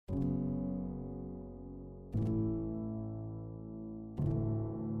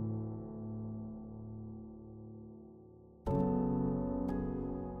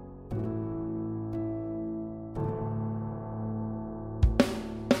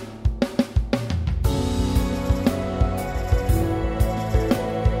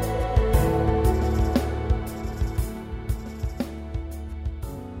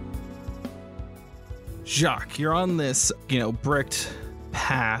Jacques, you're on this, bricked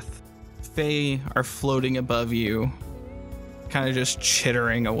path. Fae are floating above you, kind of just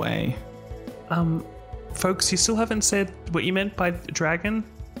chittering away. Folks, you still haven't said what you meant by dragon?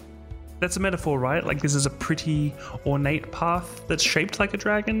 That's a metaphor, right? Like, this is a pretty ornate path that's shaped like a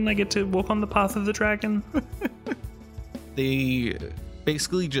dragon. I get to walk on the path of the dragon. They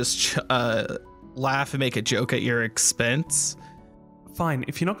basically just laugh and make a joke at your expense. Fine,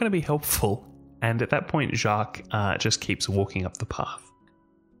 if you're not going to be helpful. And at that point, Jacques just keeps walking up the path.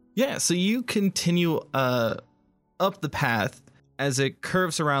 Yeah, so you continue up the path as it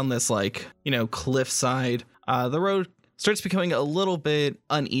curves around this, cliffside. The road starts becoming a little bit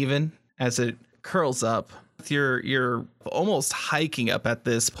uneven as it curls up. You're almost hiking up at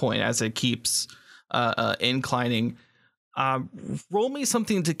this point as it keeps inclining. Roll me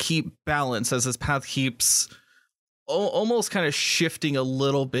something to keep balance as this path keeps almost kind of shifting a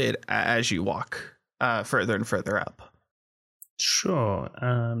little bit as you walk further and further up. Sure.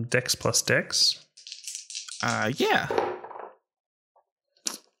 Dex plus Dex? Yeah.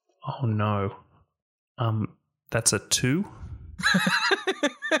 Oh, no. That's a 2?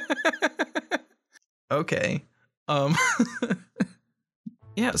 Okay.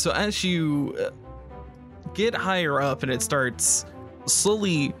 Yeah, so as you get higher up and it starts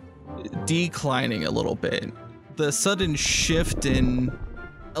slowly declining a little bit, the sudden shift in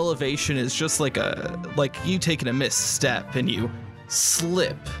elevation is just like you taking a misstep and you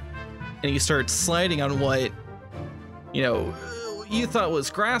slip and you start sliding on what you thought was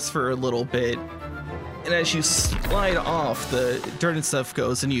grass for a little bit, and as you slide off, the dirt and stuff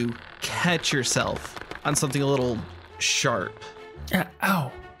goes and you catch yourself on something a little sharp.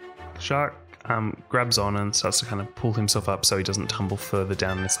 Ow. Jacques grabs on and starts to kind of pull himself up so he doesn't tumble further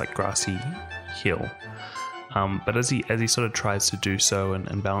down this grassy hill. But as he sort of tries to do so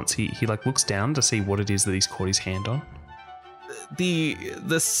and balance, he looks down to see what it is that he's caught his hand on.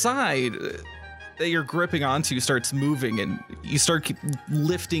 The side that you're gripping onto starts moving, and you start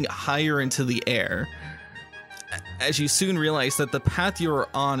lifting higher into the air as you soon realize that the path you're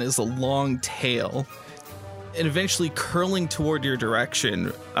on is a long tail and eventually curling toward your direction,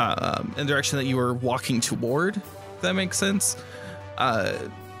 in the direction that you were walking toward, if that makes sense.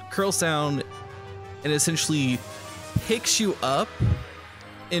 Curls down and essentially picks you up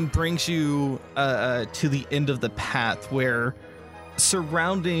and brings you to the end of the path, where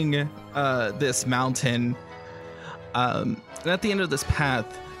surrounding this mountain, and at the end of this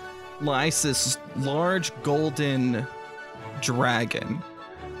path lies this large golden dragon,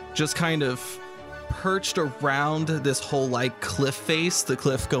 just kind of perched around this whole cliff face, the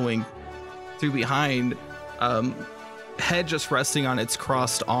cliff going through behind, head just resting on its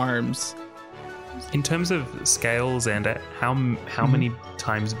crossed arms. In terms of scales, and how many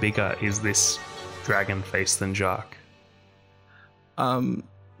times bigger is this dragon face than Jacques?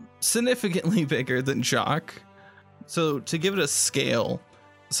 Significantly bigger than Jacques. So to give it a scale,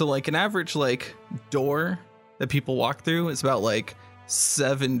 so an average door that people walk through is about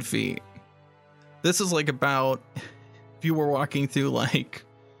 7 feet. This is about, if you were walking through I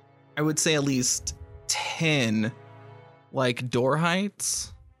would say at least 10 door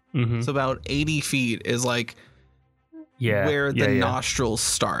heights. Mm-hmm. So about 80 feet is where the nostril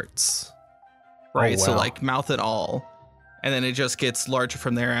starts, right? Oh, wow. So mouth and all, and then it just gets larger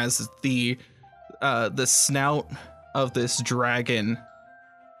from there as the snout of this dragon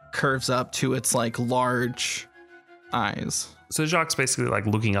curves up to its large eyes. So Jacques basically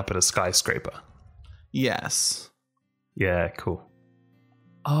looking up at a skyscraper. Yes. Yeah, cool.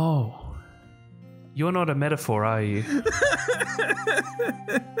 Oh. You're not a metaphor, are you?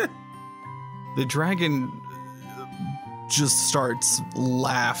 The dragon just starts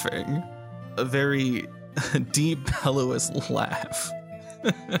laughing. A very deep, bellowous laugh.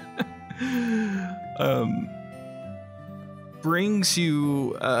 Brings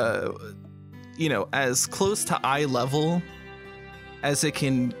you, as close to eye level as it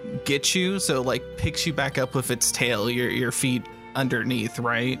can get you. So, picks you back up with its tail, your feet underneath,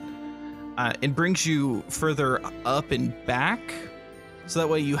 right? And brings you further up and back, so that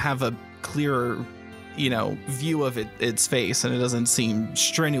way you have a clearer, view of its face, and it doesn't seem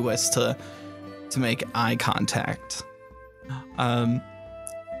strenuous to make eye contact. And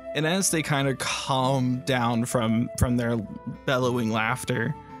as they kind of calm down from their bellowing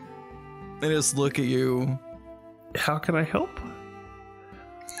laughter, they just look at you. How can I help?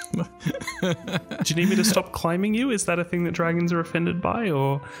 Do you need me to stop climbing you? Is that a thing that dragons are offended by?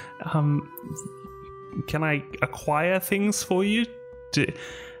 Or can I acquire things for you?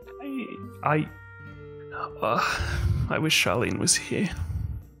 I wish Charlene was here.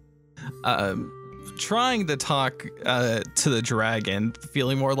 trying to talk to the dragon,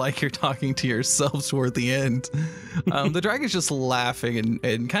 feeling more like you're talking to yourself toward the end. The dragon's just laughing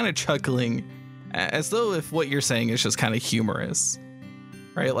and kind of chuckling, as though if what you're saying is just kind of humorous,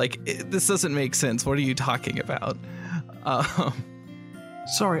 right? Like, this doesn't make sense. What are you talking about?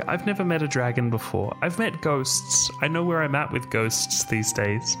 Sorry, I've never met a dragon before. I've met ghosts. I know where I'm at with ghosts these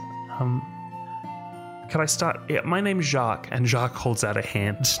days. Can I start? Yeah, my name's Jacques, and Jacques holds out a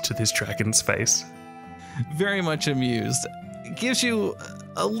hand to this dragon's face. Very much amused. It gives you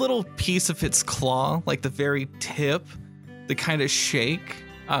a little piece of its claw, like the very tip, the kind of shake.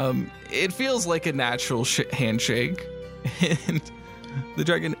 It feels like a natural handshake. And the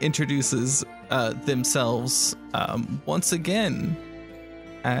dragon introduces themselves once again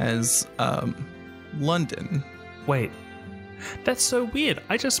as London. Wait, that's so weird.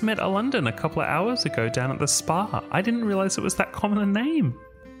 I just met a London a couple of hours ago down at the spa. I didn't realize it was that common a name.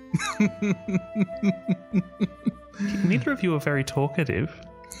 Neither of you are very talkative.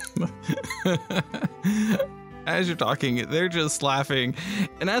 As you're talking, they're just laughing.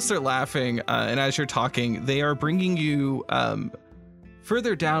 And as they're laughing, and as you're talking, they are bringing you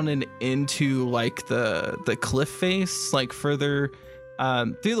further down and into like the cliff face, like further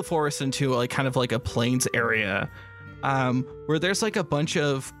through the forest into like kind of like a plains area, where there's like a bunch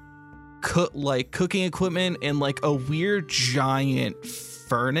of cooking equipment and like a weird giant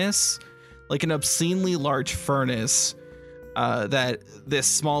furnace, like an obscenely large furnace that this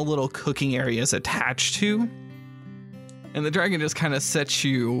small little cooking area is attached to. And the dragon just kind of sets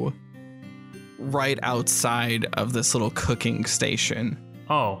you right outside of this little cooking station.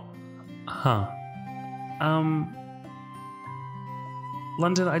 Oh. Huh.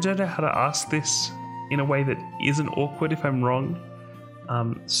 London, I don't know how to ask this in a way that isn't awkward if I'm wrong.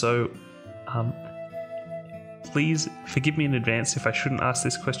 Please forgive me in advance if I shouldn't ask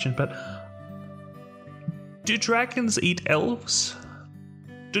this question, but do dragons eat elves?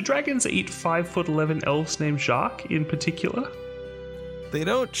 Do dragons eat 5'11" elves named Jacques in particular? They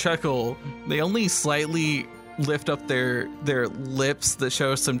don't chuckle. They only slightly lift up their lips that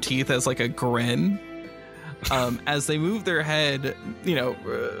show some teeth as like a grin. As they move their head,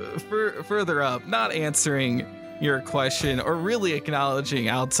 further up, not answering your question or really acknowledging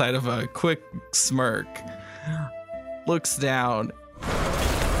outside of a quick smirk, looks down,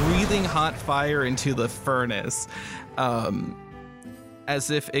 breathing hot fire into the furnace,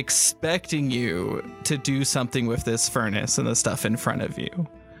 as if expecting you to do something with this furnace and the stuff in front of you,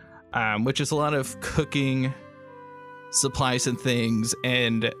 which is a lot of cooking supplies and things.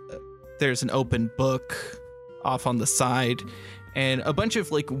 And there's an open book off on the side and a bunch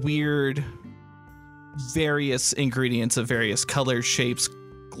of like weird various ingredients of various colors, shapes,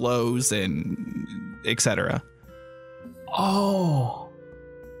 glows, and etc. Oh,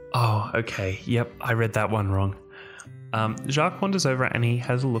 okay. Yep, I read that one wrong. Jacques wanders over and he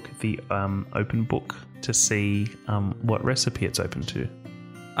has a look at the open book to see what recipe it's open to.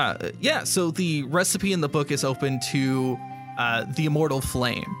 So the recipe in the book is open to the Immortal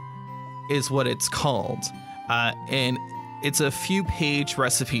Flame is what it's called. And it's a few page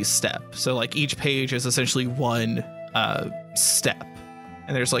recipe step. So like each page is essentially one step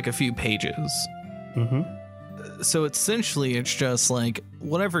and there's like a few pages. Mm-hmm. So essentially it's just like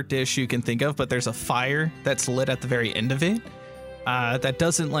whatever dish you can think of, but there's a fire that's lit at the very end of it that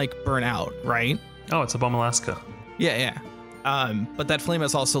doesn't like burn out, right? Oh, it's a Bomb Alaska. Yeah. But that flame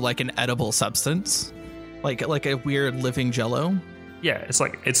is also like an edible substance, like a weird living jello. Yeah,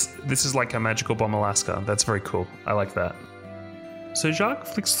 this is like a magical Bomb Alaska. That's very cool. I like that. So Jacques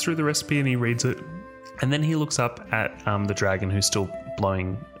flicks through the recipe and he reads it, and then he looks up at the dragon who's still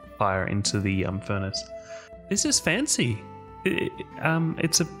blowing fire into the furnace. This is fancy.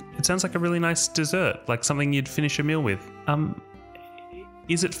 It sounds like a really nice dessert, like something you'd finish a meal with.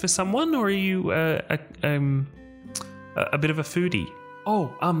 Is it for someone, or are you a bit of a foodie?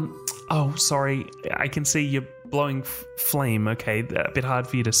 Oh, sorry. I can see you're blowing flame. Okay, a bit hard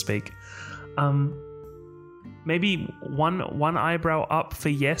for you to speak. Maybe one eyebrow up for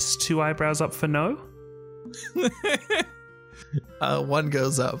yes, two eyebrows up for no. One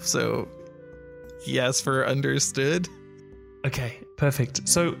goes up, so yes for understood. Okay, perfect.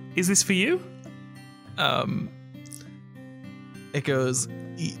 So, is this for you? It goes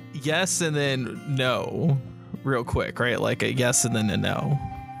yes and then no, real quick, right? Like a yes and then a no.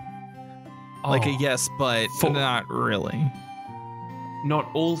 Like a yes, but not really. Not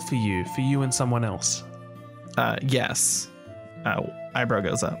all for you and someone else. Yes. Eyebrow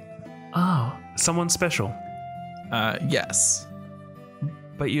goes up. Oh, someone special. Yes.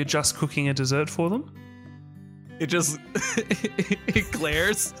 But you're just cooking a dessert for them? It just it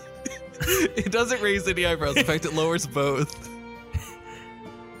glares It doesn't raise any eyebrows. In fact, it lowers both.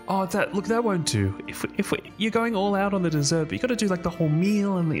 Oh, that won't do. If you're going all out on the dessert, but you got to do like the whole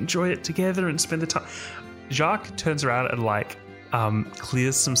meal and enjoy it together and spend the time. Jacques turns around and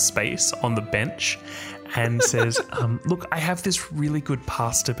clears some space on the bench and says, look, I have this really good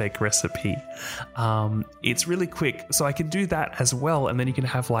pasta bake recipe. It's really quick, so I can do that as well. And then you can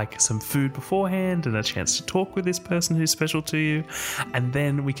have like some food beforehand and a chance to talk with this person who's special to you. And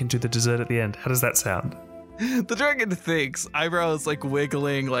then we can do the dessert at the end. How does that sound? The dragon thinks, eyebrows like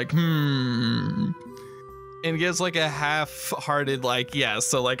wiggling, like, and gives like a half-hearted, like, yes,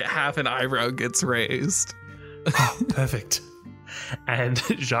 so like half an eyebrow gets raised. Oh, perfect. And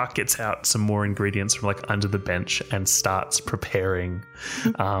Jacques gets out some more ingredients from like under the bench and starts preparing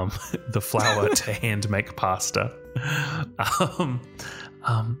the flour to hand make pasta.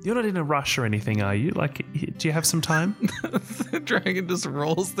 You're not in a rush or anything, are you? Like, do you have some time? The dragon just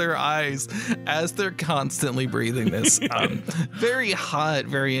rolls their eyes as they're constantly breathing this very hot,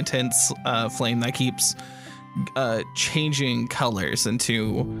 very intense flame that keeps changing colors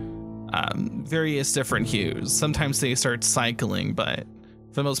into various different hues. Sometimes they start cycling, but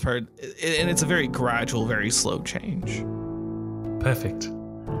for the most part, and it's a very gradual, very slow change. Perfect.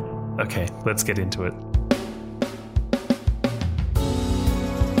 Okay, let's get into it.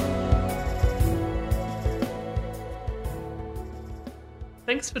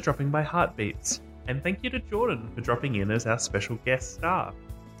 Thanks for dropping by Heartbeats, and thank you to Jordan for dropping in as our special guest star.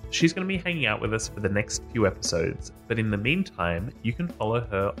 She's going to be hanging out with us for the next few episodes, but in the meantime, you can follow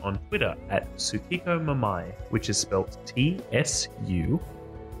her on Twitter at Tsukiko Mamai, which is spelled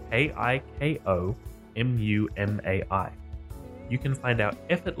TSUKIKOMUMAI. You can find our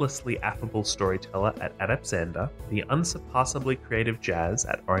effortlessly affable storyteller at Adapsander, the unsurpassably creative Jazz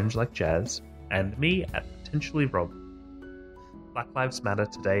at Orange Like Jazz, and me at Potentially Rob. Black Lives Matter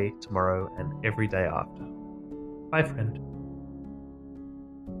today, tomorrow, and every day after. Bye, friend.